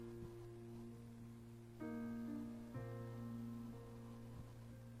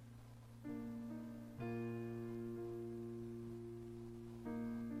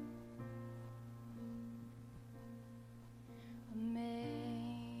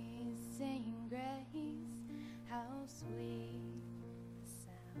sweet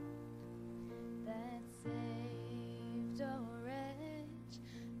sound that saved a wretch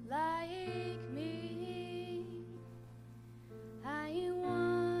like me. I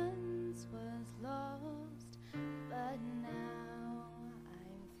once was lost, but now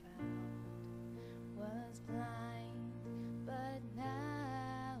I'm found. Was blind, but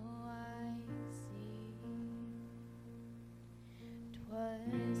now I see.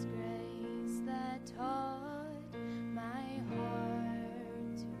 'Twas grace that taught my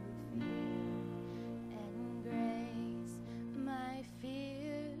heart to fear, and grace my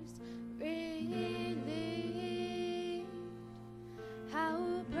fears relieved.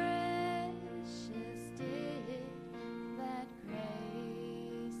 How precious did that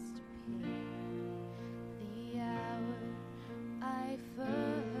grace appear the hour I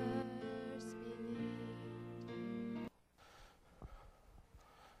first believed.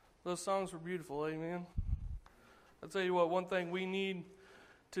 Those songs were beautiful, amen. I'll tell you what, one thing we need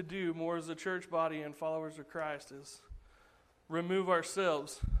to do more as a church body and followers of Christ is remove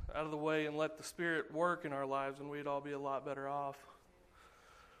ourselves out of the way and let the Spirit work in our lives, and we'd all be a lot better off.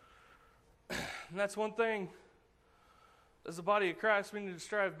 And that's one thing, as a body of Christ, we need to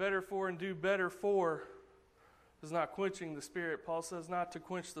strive better for and do better for, is not quenching the Spirit. Paul says not to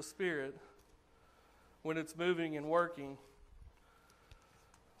quench the Spirit when it's moving and working.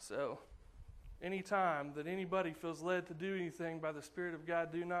 So, anytime that anybody feels led to do anything by the Spirit of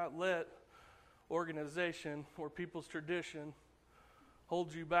God, do not let organization or people's tradition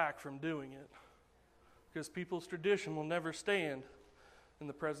hold you back from doing it. Because people's tradition will never stand in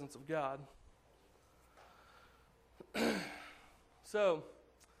the presence of God. So,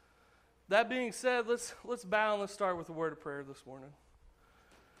 that being said, let's bow and let's start with a word of prayer this morning.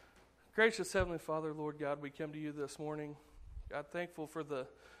 Gracious Heavenly Father, Lord God, we come to you this morning. God, thankful for the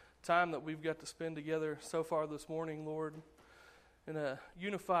time that we've got to spend together so far this morning, Lord, in a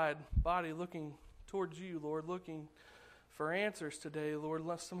unified body looking towards you, Lord, looking for answers today, Lord.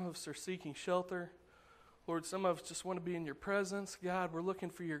 Some of us are seeking shelter. Lord, some of us just want to be in your presence. God, we're looking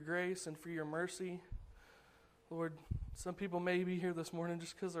for your grace and for your mercy. Lord, some people may be here this morning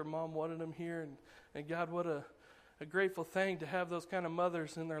just because their mom wanted them here. And God, what a grateful thing to have those kind of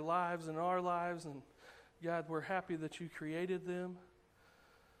mothers in their lives and our lives. And God, we're happy that you created them.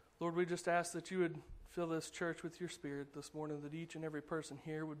 Lord, we just ask that you would fill this church with your Spirit this morning, that each and every person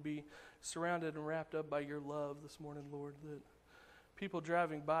here would be surrounded and wrapped up by your love this morning, Lord, that people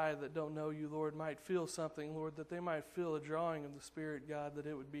driving by that don't know you, Lord, might feel something, Lord, that they might feel a drawing of the Spirit, God, that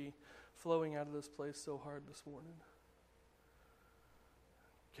it would be flowing out of this place so hard this morning.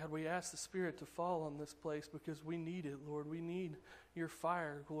 God, we ask the Spirit to fall on this place because we need it, Lord. We need your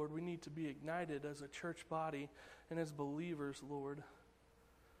fire, Lord. We need to be ignited as a church body and as believers, Lord,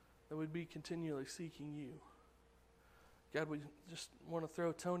 that we'd be continually seeking you. God, we just want to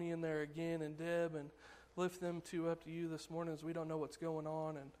throw Tony in there again and Deb and lift them two up to you this morning as we don't know what's going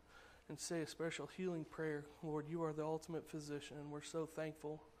on, and say a special healing prayer. Lord, you are the ultimate physician, and we're so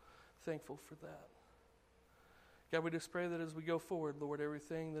thankful for that. God, we just pray that as we go forward, Lord,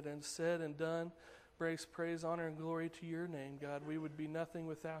 everything that is said and done brings praise, honor, and glory to your name. God, we would be nothing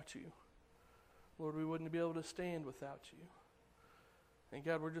without you. Lord, we wouldn't be able to stand without you. And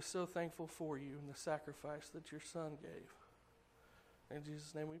God, we're just so thankful for you and the sacrifice that your Son gave. In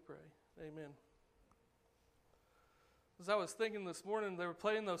Jesus' name we pray. Amen. As I was thinking this morning, they were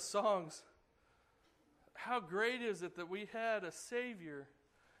playing those songs. How great is it that we had a Savior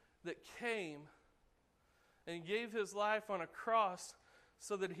that came and gave his life on a cross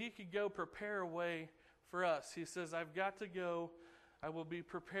so that he could go prepare a way for us. He says, I've got to go. I will be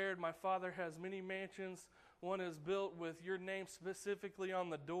prepared. My Father has many mansions. One is built with your name specifically on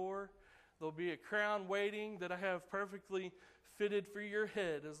the door. There'll be a crown waiting that I have perfectly fitted for your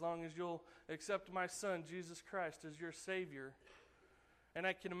head as long as you'll accept my Son, Jesus Christ, as your Savior. And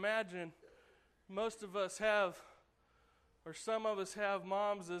I can imagine most of us have, or some of us have,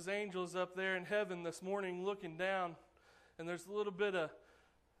 moms as angels up there in heaven this morning looking down. And there's a little bit of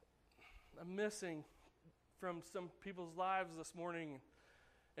a missing from some people's lives this morning.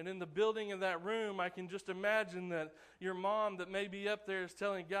 And in the building of that room, I can just imagine that your mom that may be up there is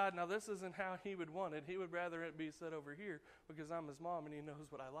telling God, now this isn't how he would want it. He would rather it be set over here because I'm his mom and he knows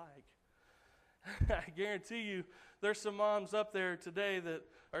what I like. I guarantee you there's some moms up there today that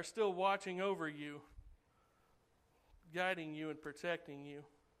are still watching over you, guiding you and protecting you.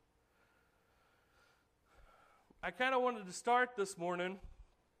 I kind of wanted to start this morning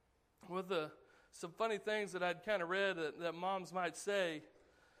with some funny things that I'd kind of read that moms might say.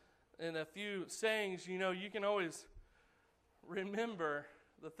 And a few sayings, you can always remember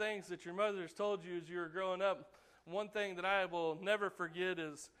the things that your mother has told you as you were growing up. one thing that I will never forget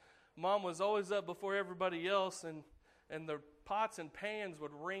is Mom was always up before everybody else, and the pots and pans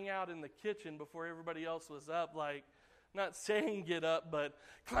would ring out in the kitchen before everybody else was up, like, not saying get up, but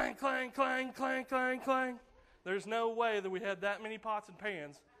clang, clang, clang, clang, clang, clang. There's no way that we had that many pots and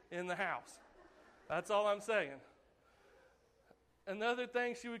pans in the house. That's all I'm saying. Another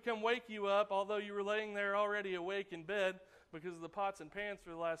thing, she would come wake you up, although you were laying there already awake in bed because of the pots and pans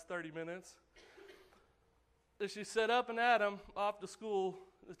for the last 30 minutes. As she said, up and at 'em, off to school,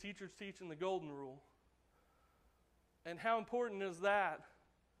 the teacher's teaching the golden rule. And how important is that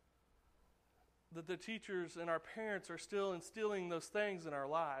the teachers and our parents are still instilling those things in our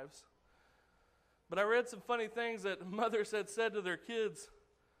lives? But I read some funny things that mothers had said to their kids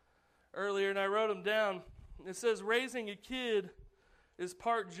earlier, and I wrote them down. It says, raising a kid is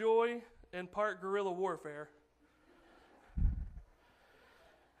part joy and part guerrilla warfare.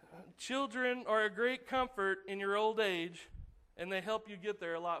 Children are a great comfort in your old age, and they help you get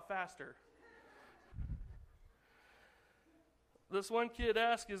there a lot faster. This one kid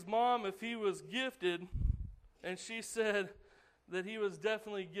asked his mom if he was gifted, and she said that he was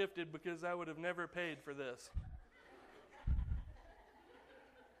definitely gifted because I would have never paid for this.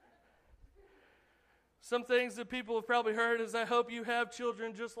 Some things that people have probably heard is, I hope you have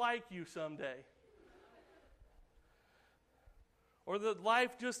children just like you someday. Or that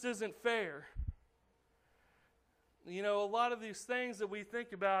life just isn't fair. You know, a lot of these things that we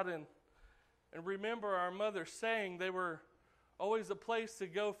think about and remember our mother saying, they were always a place to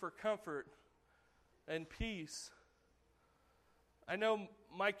go for comfort and peace. I know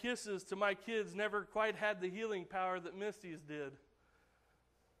my kisses to my kids never quite had the healing power that Misty's did.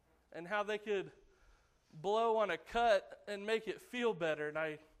 And how they could blow on a cut and make it feel better. And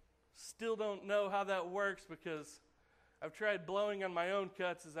I still don't know how that works because I've tried blowing on my own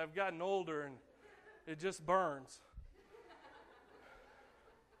cuts as I've gotten older and it just burns.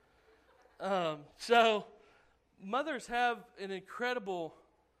 So mothers have an incredible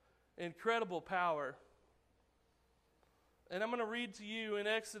power. And I'm going to read to you in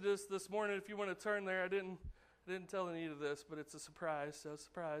Exodus this morning, if you want to turn there. I didn't tell Anita this, but it's a surprise, so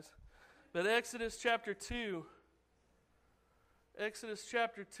surprise. But Exodus chapter 2. Exodus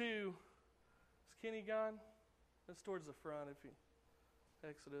chapter 2. Is Kenny gone? That's towards the front.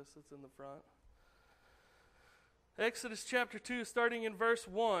 Exodus, it's in the front. Exodus chapter 2, starting in verse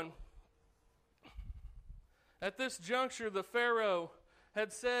 1. At this juncture, the Pharaoh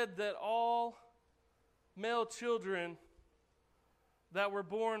had said that all male children that were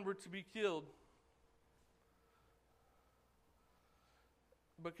born were to be killed,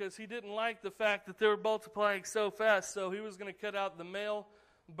 because he didn't like the fact that they were multiplying so fast, so he was going to cut out the male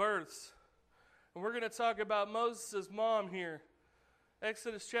births. And we're going to talk about Moses' mom here.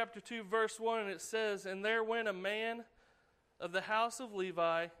 Exodus chapter 2, verse 1, and it says, and there went a man of the house of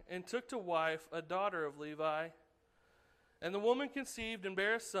Levi, and took to wife a daughter of Levi. And the woman conceived and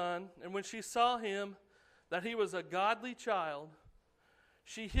bare a son, and when she saw him, that he was a godly child,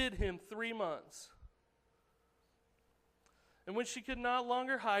 she hid him 3 months. And when she could not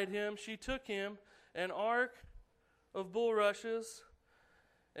longer hide him, she took him an ark of bulrushes,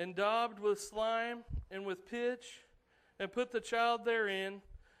 and daubed with slime and with pitch, and put the child therein,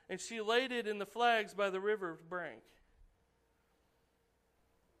 and she laid it in the flags by the river's brink.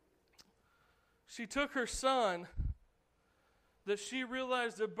 She took her son, that she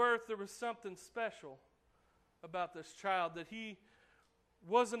realized at birth there was something special about this child, that he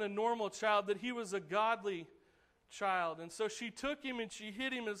wasn't a normal child, that he was a godly child. And so she took him and she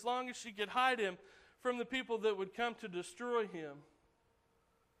hid him as long as she could hide him from the people that would come to destroy him.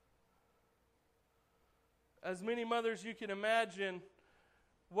 As many mothers, you can imagine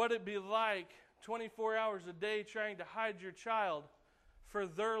what it'd be like 24 hours a day trying to hide your child for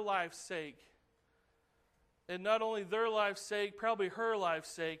their life's sake. And not only their life's sake, probably her life's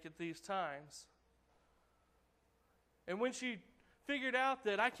sake at these times. And when she figured out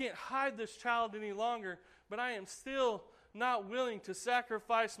that I can't hide this child any longer, but I am still not willing to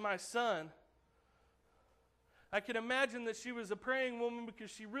sacrifice my son, I can imagine that she was a praying woman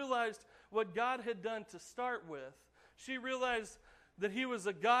because she realized what God had done to start with. She realized that he was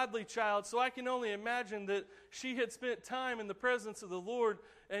a godly child, so I can only imagine that she had spent time in the presence of the Lord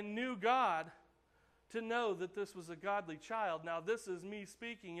and knew God to know that this was a godly child. Now, this is me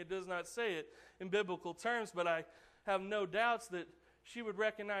speaking. It does not say it in biblical terms, but I have no doubts that she would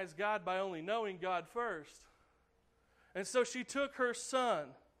recognize God by only knowing God first. And so she took her son,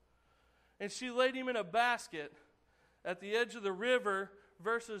 and she laid him in a basket at the edge of the river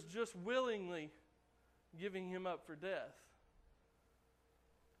versus just willingly giving him up for death.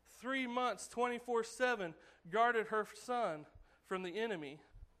 3 months, 24/7, guarded her son from the enemy.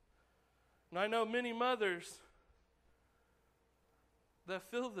 And I know many mothers that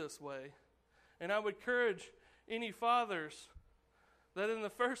feel this way. And I would encourage any fathers that in the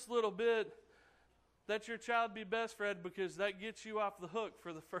first little bit, that your child be best fed, because that gets you off the hook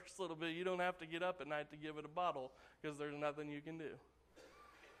for the first little bit. You don't have to get up at night to give it a bottle, because there's nothing you can do.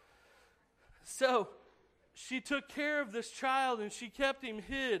 So she took care of this child, and she kept him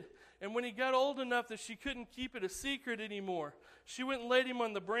hid. And when he got old enough that she couldn't keep it a secret anymore, she went and laid him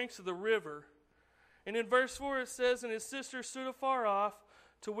on the banks of the river. And in verse 4 it says, and his sister stood afar off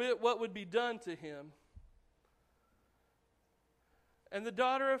to wit what would be done to him. And the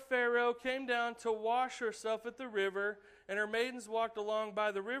daughter of Pharaoh came down to wash herself at the river, and her maidens walked along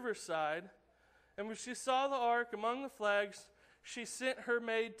by the riverside. And when she saw the ark among the flags, she sent her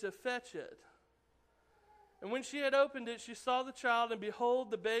maid to fetch it. And when she had opened it, she saw the child, and behold,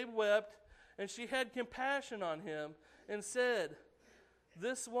 the babe wept, and she had compassion on him, and said,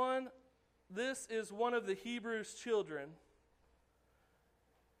 This is one of the Hebrews' children.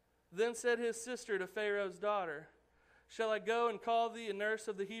 Then said his sister to Pharaoh's daughter, Shall I go and call thee a nurse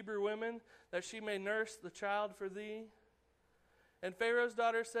of the Hebrew women, that she may nurse the child for thee? And Pharaoh's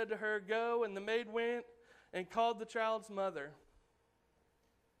daughter said to her, Go, and the maid went and called the child's mother.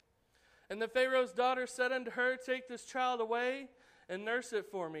 And the Pharaoh's daughter said unto her, Take this child away and nurse it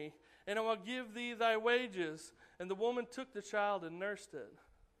for me, and I will give thee thy wages. And the woman took the child and nursed it.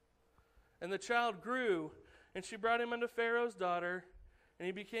 And the child grew, and she brought him unto Pharaoh's daughter, and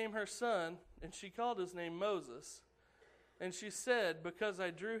he became her son, and she called his name Moses. And she said, Because I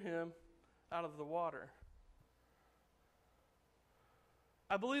drew him out of the water.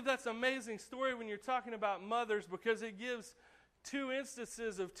 I believe that's an amazing story when you're talking about mothers, because it gives two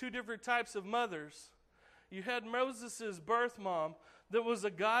instances of two different types of mothers. You had Moses' birth mom that was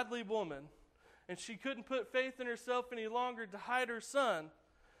a godly woman, and she couldn't put faith in herself any longer to hide her son,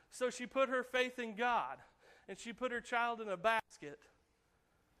 so she put her faith in God, and she put her child in a basket,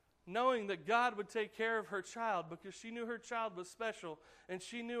 knowing that God would take care of her child, because she knew her child was special, and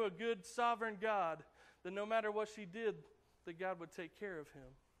she knew a good sovereign God, that no matter what she did, that God would take care of him.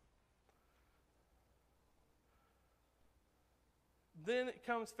 Then it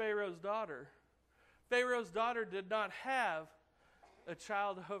comes Pharaoh's daughter. Pharaoh's daughter did not have a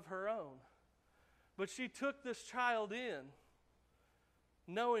child of her own, but she took this child in,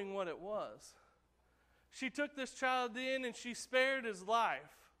 knowing what it was. She took this child in and she spared his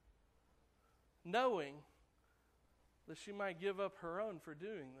life, knowing that she might give up her own for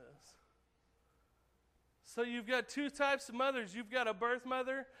doing this. So you've got two types of mothers. You've got a birth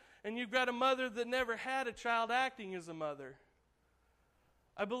mother, and you've got a mother that never had a child acting as a mother.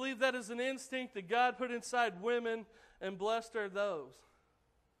 I believe that is an instinct that God put inside women, and blessed are those,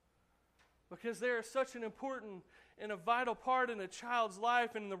 because they are such an important and a vital part in a child's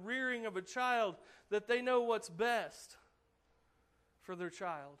life and in the rearing of a child, that they know what's best for their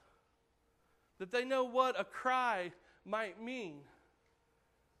child. That they know what a cry might mean.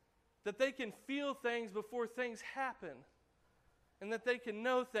 That they can feel things before things happen. And that they can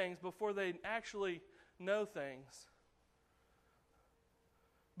know things before they actually know things.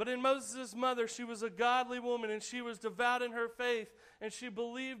 But in Moses' mother, she was a godly woman, and she was devout in her faith, and she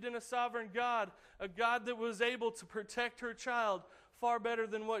believed in a sovereign God, a God that was able to protect her child far better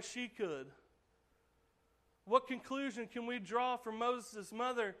than what she could. What conclusion can we draw from Moses'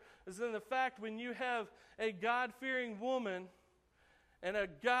 mother is in the fact, when you have a God-fearing woman, and a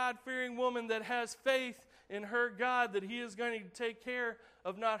God-fearing woman that has faith in her God, that he is going to take care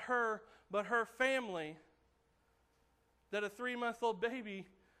of not her, but her family, that a 3-month-old baby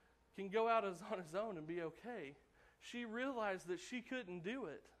can go out on his own and be okay. She realized that she couldn't do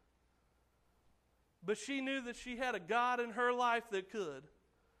it. But she knew that she had a God in her life that could.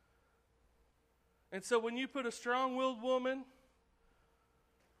 And so when you put a strong-willed woman,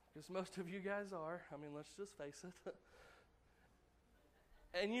 because most of you guys are, let's just face it,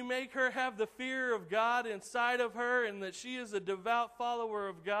 and you make her have the fear of God inside of her, and that she is a devout follower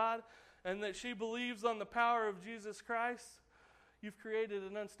of God, and that she believes on the power of Jesus Christ, you've created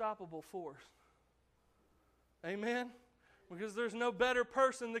an unstoppable force. Amen? Because there's no better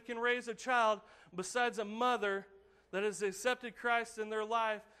person that can raise a child besides a mother that has accepted Christ in their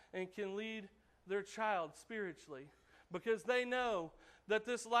life and can lead their child spiritually. Because they know that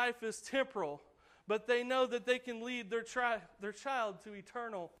this life is temporal, but they know that they can lead their child to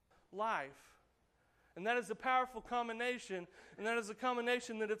eternal life. And that is a powerful combination, and that is a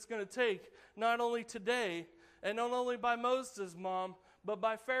combination that it's going to take not only today, and not only by Moses' mom, but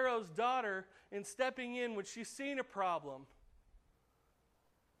by Pharaoh's daughter in stepping in when she's seen a problem.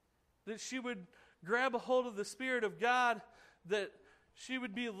 that she would grab a hold of the Spirit of God, that she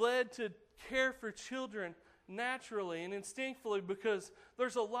would be led to care for children naturally and instinctively, because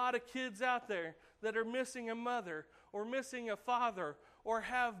there's a lot of kids out there that are missing a mother or missing a father or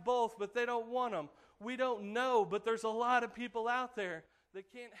have both, but they don't want them. We don't know, but there's a lot of people out there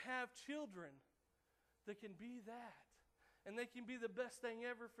that can't have children that can be that. And they can be the best thing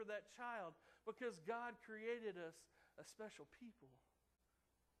ever for that child, because God created us a special people.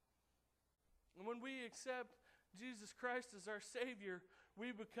 And when we accept Jesus Christ as our Savior,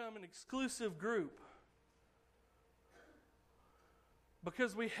 we become an exclusive group,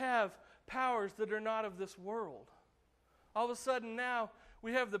 because we have powers that are not of this world. All of a sudden now,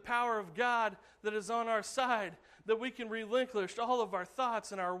 we have the power of God that is on our side, that we can relinquish all of our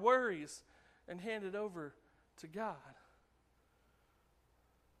thoughts and our worries and hand it over to God.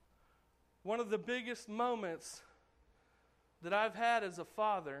 One of the biggest moments that I've had as a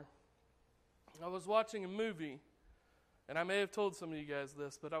father, I was watching a movie, and I may have told some of you guys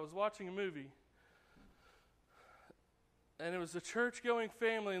this, but I was watching a movie, and it was a church-going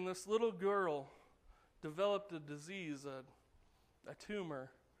family, and this little girl developed a disease, a tumor.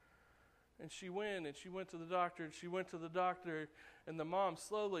 And she went to the doctor, and the mom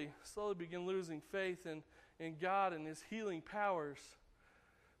slowly began losing faith in God and His healing powers.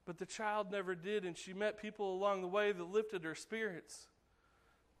 But the child never did, and she met people along the way that lifted her spirits.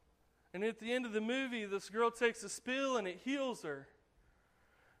 And at the end of the movie, this girl takes a spill and it heals her.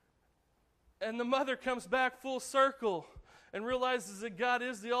 And the mother comes back full circle and realizes that God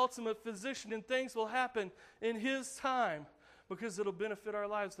is the ultimate physician, and things will happen in His time, because it'll benefit our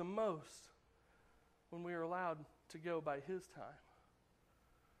lives the most when we are allowed to go by His time.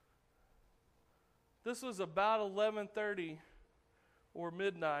 This was about 11:30 or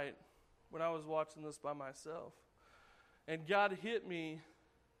midnight when I was watching this by myself. And God hit me,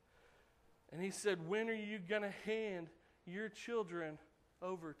 and He said, when are you going to hand your children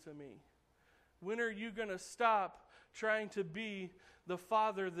over to me? When are you going to stop trying to be the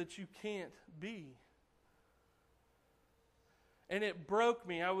father that you can't be? And it broke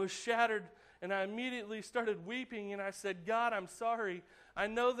me. I was shattered, and I immediately started weeping, and I said, God, I'm sorry. I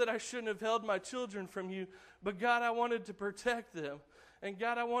know that I shouldn't have held my children from you, but God, I wanted to protect them. And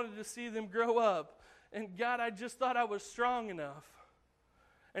God, I wanted to see them grow up. And God, I just thought I was strong enough.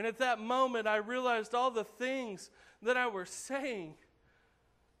 And at that moment, I realized all the things that I was saying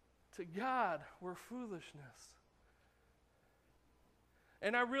to God were foolishness.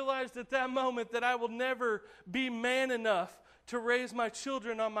 And I realized at that moment that I will never be man enough to raise my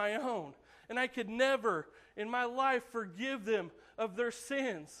children on my own. And I could never in my life forgive them of their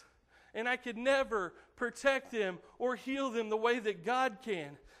sins. And I could never protect them or heal them the way that God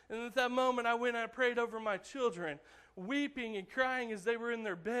can. And at that moment, I went and I prayed over my children, weeping and crying as they were in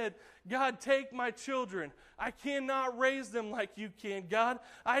their bed. God, take my children. I cannot raise them like you can. God,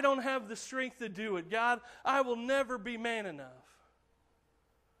 I don't have the strength to do it. God, I will never be man enough.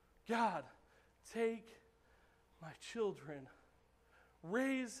 God, take my children.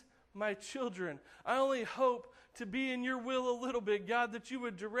 Raise my children. I only hope to be in your will a little bit, God, that you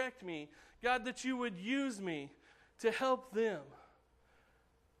would direct me. God, that you would use me to help them.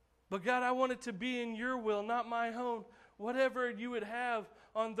 But God, I want it to be in your will, not my own. Whatever you would have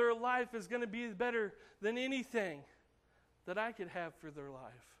on their life is going to be better than anything that I could have for their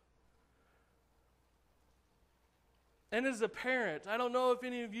life. And as a parent, I don't know if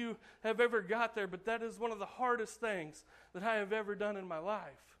any of you have ever got there, but that is one of the hardest things that I have ever done in my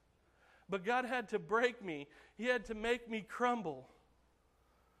life. But God had to break me. He had to make me crumble.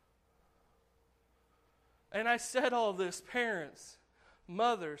 And I said all this, parents,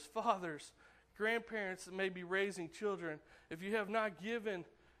 mothers, fathers, grandparents that may be raising children, if you have not given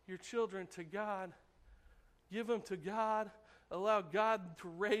your children to God, give them to God. Allow God to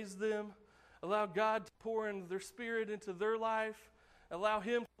raise them. Allow God to pour in their spirit into their life. Allow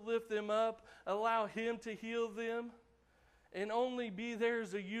Him to lift them up. Allow Him to heal them. And only be there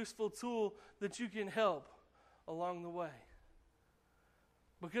as a useful tool that you can help along the way.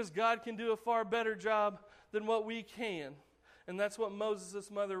 Because God can do a far better job than what we can. And that's what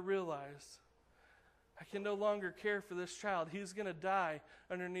Moses' mother realized. I can no longer care for this child. He's going to die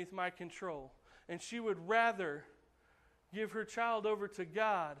underneath my control. And she would rather give her child over to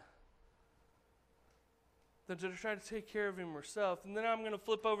God than to try to take care of him herself. And then I'm going to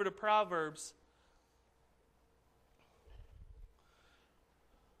flip over to Proverbs.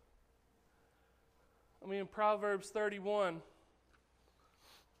 In Proverbs 31.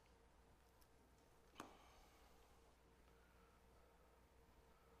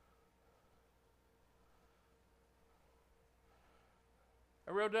 I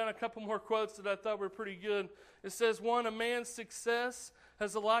I wrote down a couple more quotes that I thought were pretty good. It says, 1, a man's success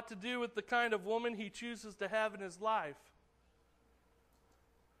has a lot to do with the kind of woman he chooses to have in his life.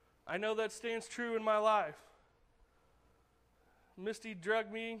 I know that stands true in my life. Misty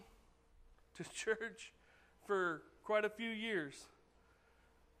drugged me to church for quite a few years,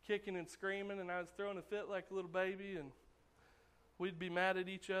 kicking and screaming, and I was throwing a fit like a little baby, and we'd be mad at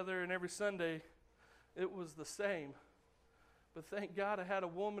each other, and every Sunday it was the same. But thank God I had a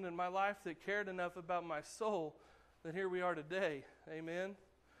woman in my life that cared enough about my soul that here we are today. Amen.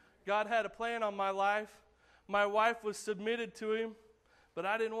 God had a plan on my life. My wife was submitted to him, but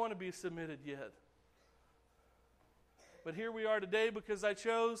I didn't want to be submitted yet. But here we are today because I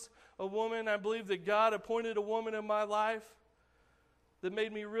chose a woman. I believe that God appointed a woman in my life that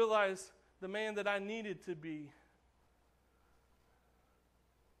made me realize the man that I needed to be.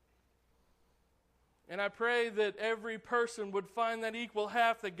 And I pray that every person would find that equal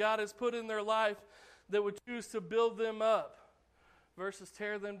half that God has put in their life that would choose to build them up versus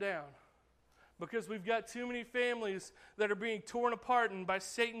tear them down. Because we've got too many families that are being torn apart and by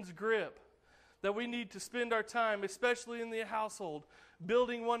Satan's grip, that we need to spend our time, especially in the household,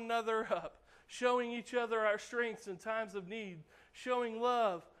 building one another up, showing each other our strengths in times of need, showing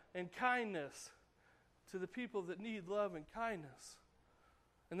love and kindness to the people that need love and kindness.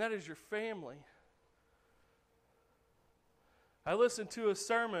 And that is your family. I listened to a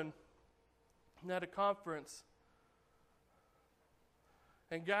sermon at a conference.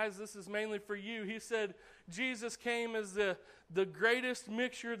 And guys, this is mainly for you. He said Jesus came as the greatest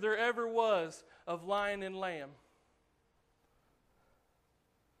mixture there ever was of lion and lamb.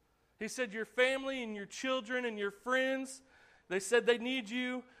 He said your family and your children and your friends, they said they need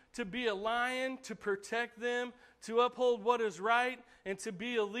you to be a lion, to protect them, to uphold what is right, and to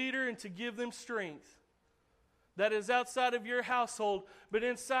be a leader and to give them strength. That is outside of your household, but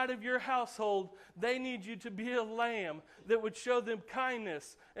inside of your household, they need you to be a lamb that would show them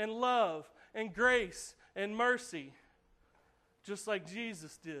kindness and love and grace and mercy, just like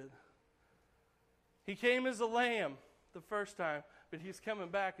Jesus did. He came as a lamb the first time, but he's coming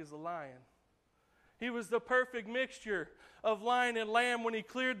back as a lion. He was the perfect mixture of lion and lamb when he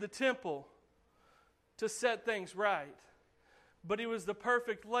cleared the temple to set things right. But he was the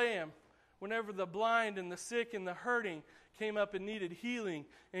perfect lamb whenever the blind and the sick and the hurting came up and needed healing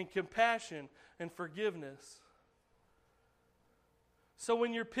and compassion and forgiveness. So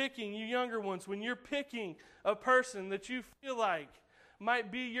when you're picking, you younger ones, when you're picking a person that you feel like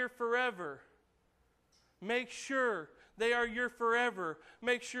might be your forever, make sure they are your forever.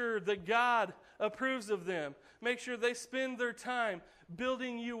 Make sure that God approves of them. Make sure they spend their time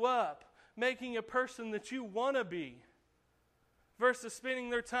building you up, making a person that you want to be, versus spending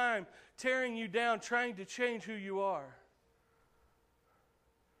their time tearing you down, trying to change who you are.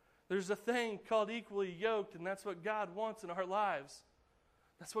 There's a thing called equally yoked, and that's what God wants in our lives.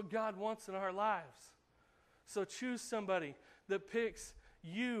 That's what God wants in our lives. So choose somebody that picks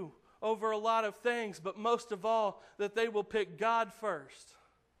you over a lot of things, but most of all, that they will pick God first.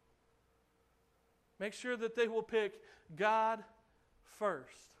 Make sure that they will pick God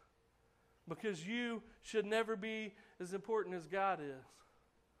first, because you should never be as important as God is.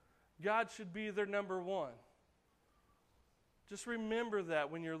 God should be their number one. Just remember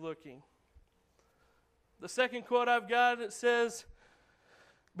that when you're looking. The second quote I've got, it says,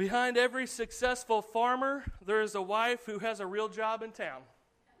 behind every successful farmer, there is a wife who has a real job in town.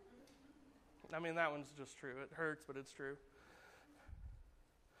 I mean, that one's just true. It hurts, but it's true.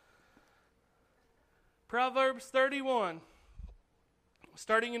 Proverbs 31,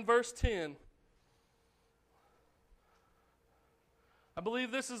 starting in verse 10. I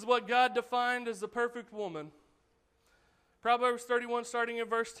believe this is what God defined as the perfect woman. Proverbs 31, starting in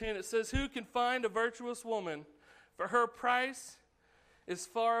verse 10, it says, who can find a virtuous woman? For her price is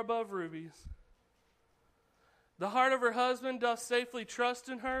far above rubies. The heart of her husband doth safely trust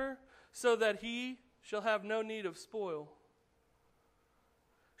in her, so that he shall have no need of spoil.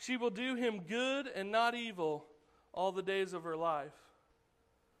 She will do him good and not evil all the days of her life.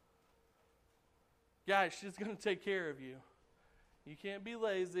 Guys, she's going to take care of you. You can't be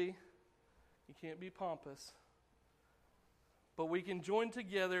lazy. You can't be pompous. But we can join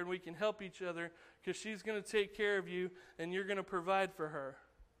together and we can help each other, because she's going to take care of you and you're going to provide for her.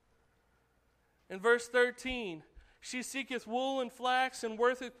 In verse 13, she seeketh wool and flax and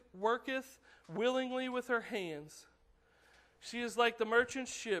worketh willingly with her hands. She is like the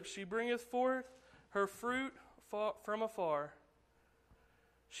merchant's ship. She bringeth forth her fruit from afar.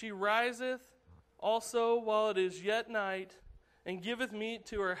 She riseth also while it is yet night, and giveth meat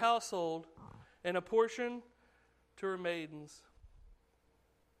to her household, and a portion to her maidens.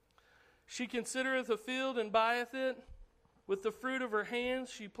 She considereth a field and buyeth it. With the fruit of her hands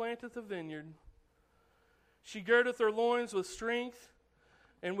she planteth a vineyard. She girdeth her loins with strength,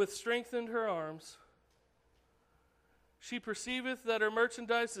 and with strengthened her arms. She perceiveth that her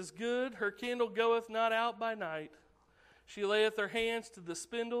merchandise is good. Her candle goeth not out by night. She layeth her hands to the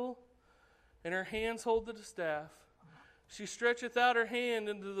spindle, and her hands hold the distaff. She stretcheth out her hand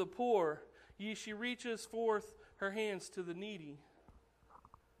unto the poor. She reaches forth her hands to the needy.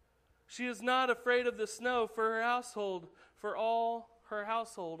 She is not afraid of the snow for all her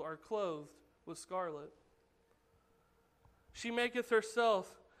household are clothed with scarlet. She maketh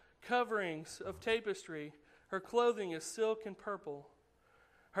herself coverings of tapestry. Her clothing is silk and purple.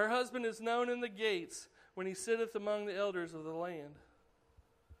 Her husband is known in the gates when he sitteth among the elders of the land.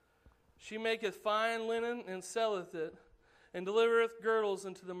 She maketh fine linen and selleth it, and delivereth girdles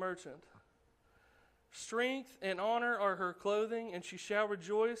unto the merchant. Strength and honor are her clothing, and she shall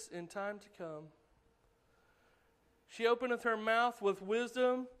rejoice in time to come. She openeth her mouth with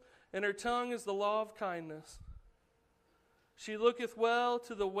wisdom, and her tongue is the law of kindness. She looketh well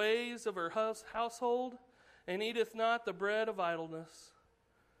to the ways of her household, and eateth not the bread of idleness.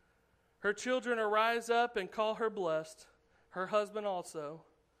 Her children arise up and call her blessed, her husband also,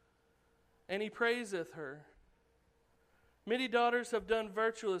 and he praiseth her. Many daughters have done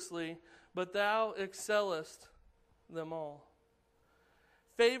virtuously, but thou excellest them all.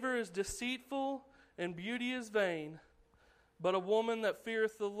 Favor is deceitful, and beauty is vain, but a woman that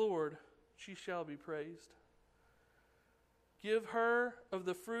feareth the Lord, she shall be praised. Give her of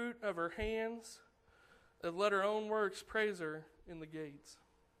the fruit of her hands, and let her own works praise her in the gates.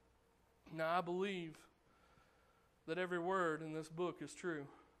 Now I believe that every word in this book is true.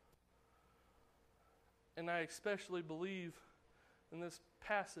 And I especially believe in this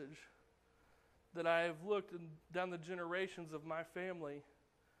passage that I have looked down the generations of my family,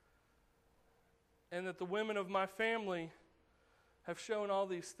 and that the women of my family have shown all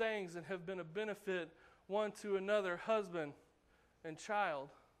these things and have been a benefit one to another, husband and child.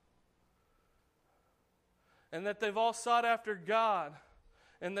 And that they've all sought after God,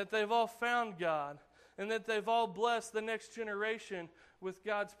 and that they've all found God, and that they've all blessed the next generation with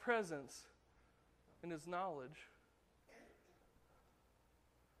God's presence and His knowledge.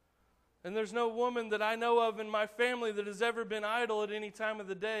 And there's no woman that I know of in my family that has ever been idle at any time of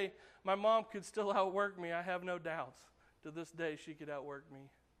the day. My mom could still outwork me, I have no doubts. To this day, she could outwork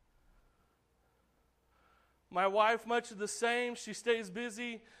me. My wife, much of the same. She stays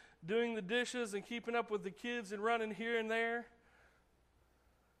busy doing the dishes and keeping up with the kids and running here and there.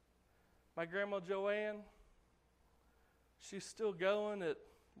 My grandma Joanne, she's still going at,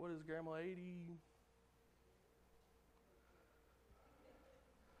 what is grandma, 80?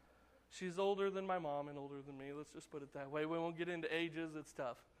 She's older than my mom and older than me. Let's just put it that way. We won't get into ages. It's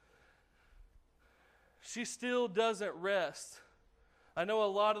tough. She still doesn't rest. I know a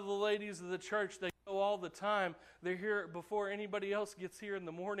lot of the ladies of the church, they go all the time. They're here before anybody else gets here in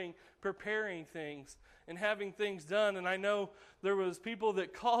the morning, preparing things and having things done. And I know there was people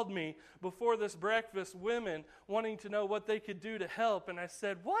that called me before this breakfast, women, wanting to know what they could do to help. And I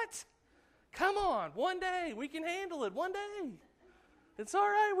said, what? Come on, one day. We can handle it one day. It's all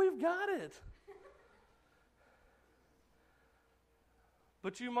right, we've got it.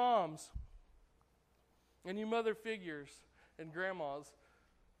 But you moms and you mother figures and grandmas,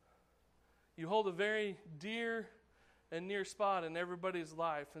 you hold a very dear and near spot in everybody's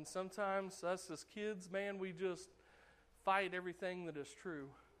life. And sometimes us as kids, man, we just fight everything that is true.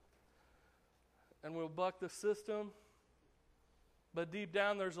 And we'll buck the system. But deep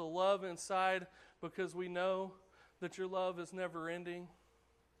down there's a love inside, because we know that your love is never ending.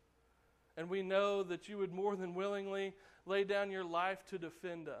 And we know that you would more than willingly lay down your life to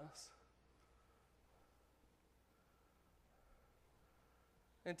defend us.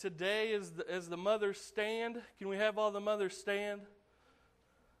 And today, as the mothers stand, can we have all the mothers stand?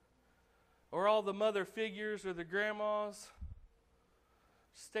 Or all the mother figures or the grandmas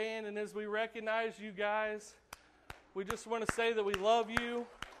stand. And as we recognize you guys, we just want to say that we love you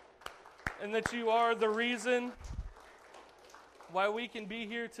and that you are the reason why we can be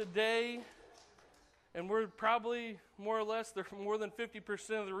here today. And we're probably more or less more than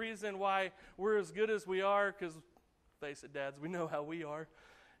 50% of the reason why we're as good as we are, because, face it, dads, we know how we are.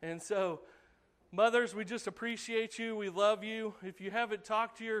 And so, mothers, we just appreciate you. We love you. If you haven't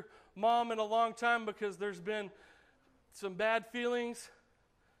talked to your mom in a long time because there's been some bad feelings,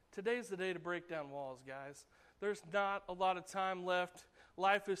 today's the day to break down walls, guys. There's not a lot of time left.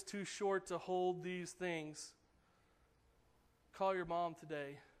 Life is too short to hold these things. Call your mom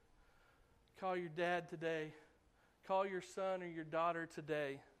today. Call your dad today. Call your son or your daughter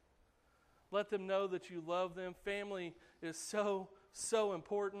today. Let them know that you love them. Family is so, so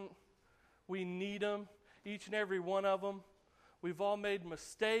important. We need them, each and every one of them. We've all made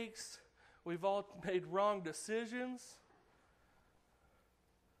mistakes. We've all made wrong decisions.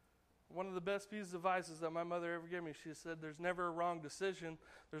 One of the best pieces of advice that my mother ever gave me, she said, there's never a wrong decision.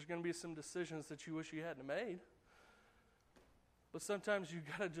 There's going to be some decisions that you wish you hadn't made. But sometimes you've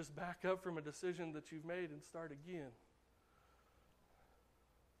got to just back up from a decision that you've made and start again.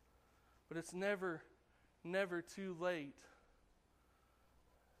 But it's never, never too late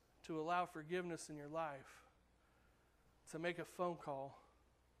to allow forgiveness in your life, to make a phone call,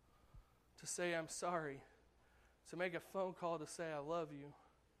 to say I'm sorry, to make a phone call to say I love you,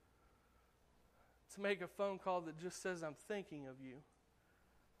 to make a phone call that just says I'm thinking of you.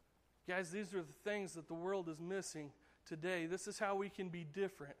 Guys, these are the things that the world is missing today. This is how we can be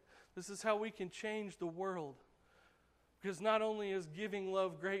different. This is how we can change the world. Because not only is giving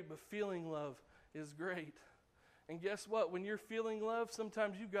love great, but feeling love is great. And guess what? When you're feeling love,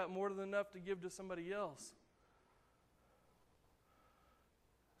 sometimes you've got more than enough to give to somebody else.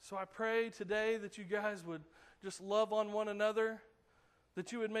 So I pray today that you guys would just love on one another,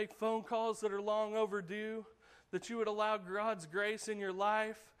 that you would make phone calls that are long overdue, that you would allow God's grace in your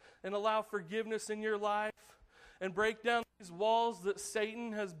life and allow forgiveness in your life and break down these walls that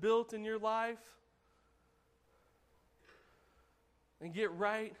Satan has built in your life and get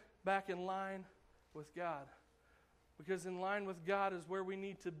right back in line with God. Because in line with God is where we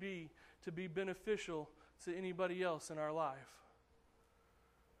need to be beneficial to anybody else in our life.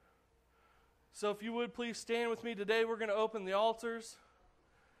 So if you would please stand with me today, we're going to open the altars.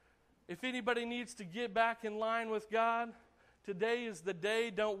 If anybody needs to get back in line with God, today is the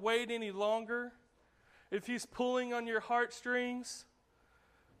day. Don't wait any longer. If He's pulling on your heartstrings,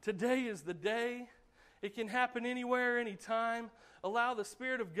 today is the day. It can happen anywhere, anytime. Allow the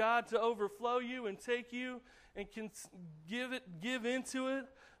Spirit of God to overflow you and take you and can give into it.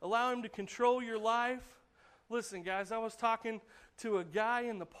 Allow Him to control your life. Listen, guys, I was talking to a guy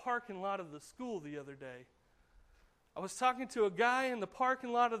in the parking lot of the school the other day. I was talking to a guy in the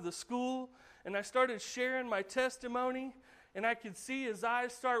parking lot of the school, and I started sharing my testimony, and I could see his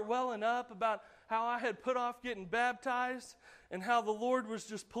eyes start welling up about how I had put off getting baptized and how the Lord was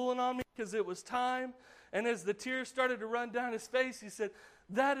just pulling on me because it was time. And as the tears started to run down his face, he said,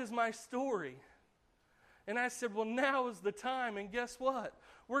 "That is my story." And I said, well, now is the time. And guess what?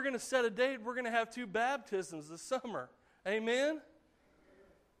 We're going to set a date. We're going to have 2 baptisms this summer. Amen?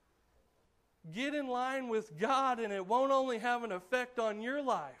 Get in line with God, and it won't only have an effect on your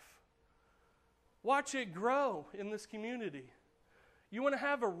life. Watch it grow in this community. You want to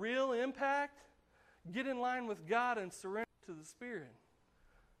have a real impact? Get in line with God and surrender to the Spirit.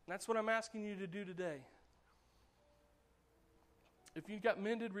 And that's what I'm asking you to do today. If you've got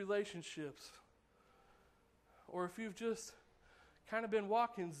mended relationships, or if you've just kind of been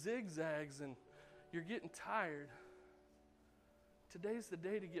walking zigzags and you're getting tired, today's the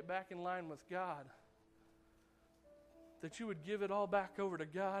day to get back in line with God. That you would give it all back over to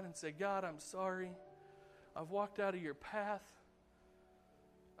God and say, God, I'm sorry. I've walked out of your path.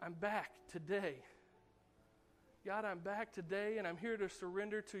 I'm back today. God, I'm back today, and I'm here to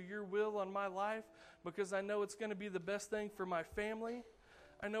surrender to your will on my life because I know it's going to be the best thing for my family.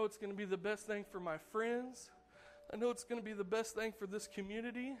 I know it's going to be the best thing for my friends. I know it's going to be the best thing for this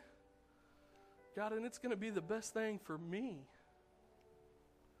community. God, and it's going to be the best thing for me.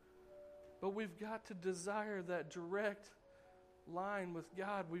 But we've got to desire that direct line with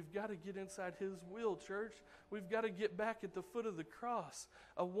God. We've got to get inside His will, church. We've got to get back at the foot of the cross,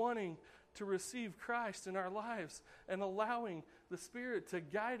 a wanting to receive Christ in our lives and allowing the Spirit to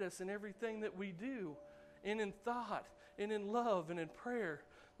guide us in everything that we do, and in thought, and in love, and in prayer,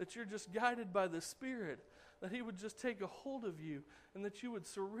 that you're just guided by the Spirit, that He would just take a hold of you and that you would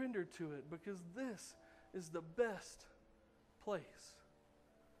surrender to it, because this is the best place.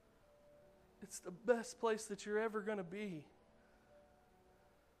 It's the best place that you're ever going to be.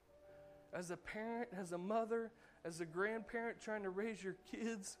 As a parent, as a mother, as a grandparent trying to raise your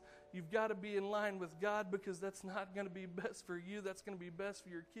kids, you've got to be in line with God, because that's not going to be best for you. That's going to be best for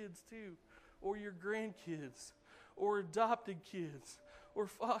your kids too, or your grandkids, or adopted kids, or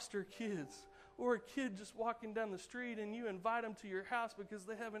foster kids, or a kid just walking down the street and you invite them to your house because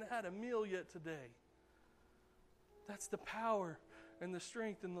they haven't had a meal yet today. That's the power and the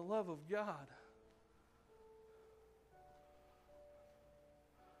strength and the love of God.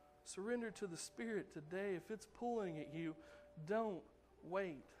 Surrender to the Spirit today. If it's pulling at you, don't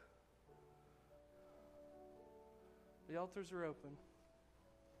wait. The altars are open.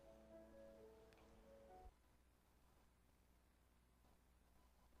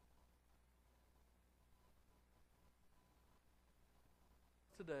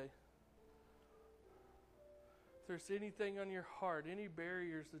 today. If there's anything on your heart, any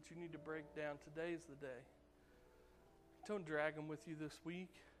barriers that you need to break down, today's the day. Don't drag them with you this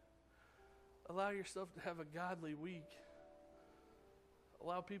week. Allow yourself to have a godly week.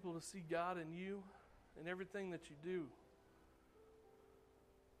 Allow people to see God in you and everything that you do.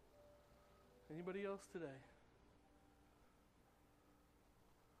 Anybody else today?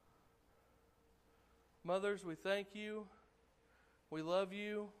 Mothers, we thank you. We love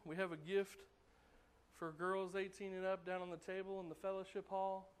you. We have a gift for girls 18 and up down on the table in the fellowship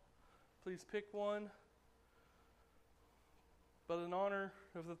hall. Please pick one. But in honor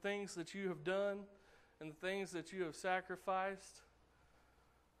of the things that you have done and the things that you have sacrificed,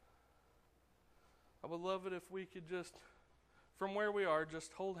 I would love it if we could just, from where we are,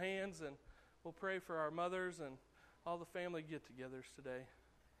 just hold hands and we'll pray for our mothers and all the family get-togethers today.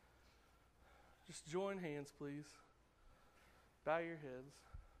 Just join hands, please. Bow your heads.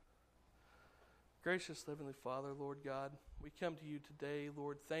 Gracious Heavenly Father, Lord God, we come to you today,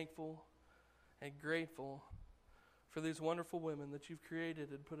 Lord, thankful and grateful for these wonderful women that you've created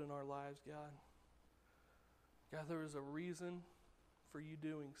and put in our lives, God. God, there is a reason for you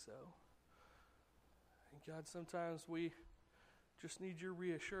doing so. And God, sometimes we just need your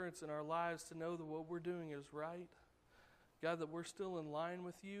reassurance in our lives to know that what we're doing is right. God, that we're still in line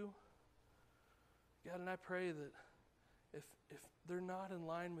with you. God, and I pray that if they're not in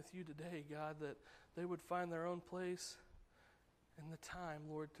line with you today, God, that they would find their own place and the time,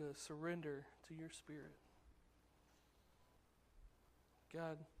 Lord, to surrender to your Spirit.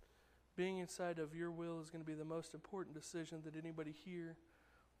 God, being inside of your will is going to be the most important decision that anybody here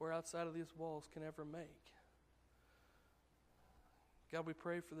or outside of these walls can ever make. God, we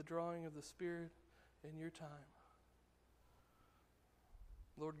pray for the drawing of the Spirit in your time.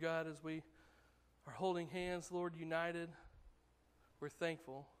 Lord God, as we are holding hands, Lord, united, we're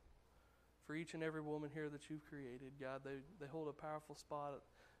thankful for each and every woman here that you've created. God, they hold a powerful spot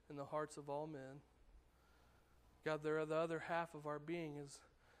in the hearts of all men. God, they're the other half of our being as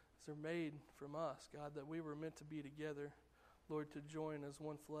they're made from us, God, that we were meant to be together, Lord, to join as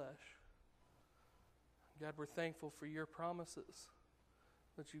one flesh. God, we're thankful for your promises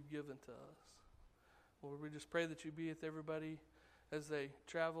that you've given to us. Lord, we just pray that you be with everybody as they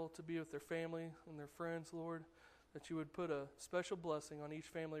travel to be with their family and their friends, Lord, that you would put a special blessing on each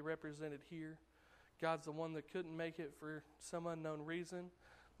family represented here. God's the one that couldn't make it for some unknown reason.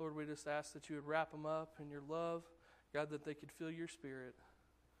 Lord, we just ask that you would wrap them up in your love, God, that they could feel your Spirit.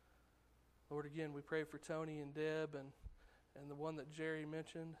 Lord, again, we pray for Tony and Deb and the one that Jerry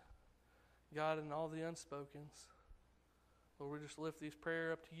mentioned, God, and all the unspokens. Lord, we just lift these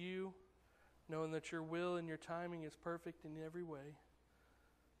prayers up to you, knowing that your will and your timing is perfect in every way.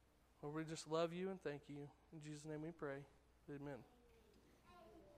 Lord, we just love you and thank you. In Jesus' name we pray. Amen.